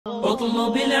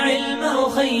اطلب العلم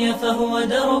أخي فهو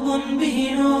درب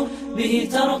به نور، به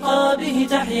ترقى به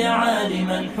تحيا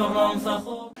عالما حرا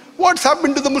فخور. What's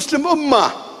happened to the Muslim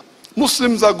Ummah?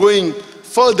 Muslims are going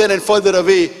further and further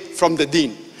away from the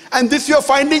deen. And this you are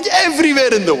finding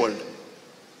everywhere in the world.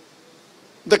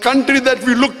 The country that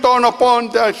we looked on upon,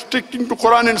 they are sticking to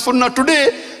Quran and Sunnah. Today,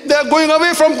 they are going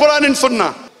away from Quran and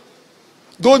Sunnah.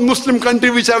 Those Muslim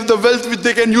countries which have the wealth which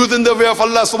they can use in the way of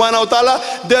Allah subhanahu wa ta'ala,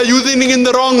 they are using it in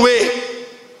the wrong way.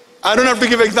 I don't have to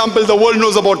give examples, the world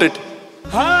knows about it.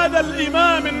 هذا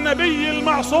الإمام النبي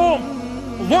المعصوم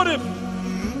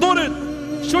ضرب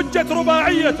شجت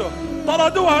رباعيته،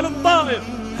 طردوها للطائف،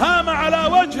 هام على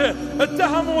وجهه،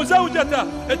 اتهموا زوجته،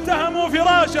 اتهموا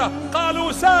فراشه،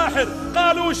 قالوا ساحر،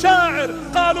 قالوا شاعر،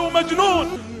 قالوا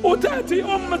مجنون. وتأتي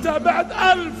أمته بعد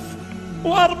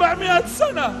 1400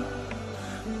 سنة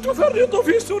تفرط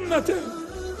في سنته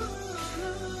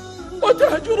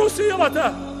وتهجر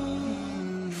سيرته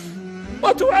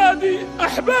وتعادي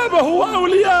أحبابه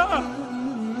وأولياءه.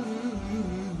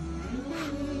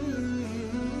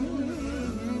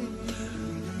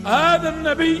 هذا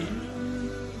النبي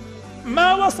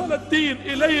ما وصل الدين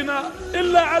إلينا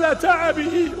إلا على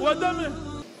تعبه ودمه.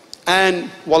 And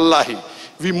wallahi,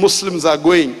 we Muslims are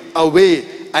going away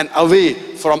and away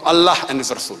from Allah and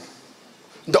His Rasul.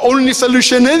 The only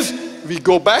solution is we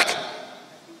go back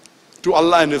to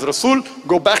Allah and His Rasul,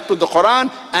 go back to the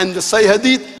Quran and the Sahih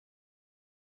Hadith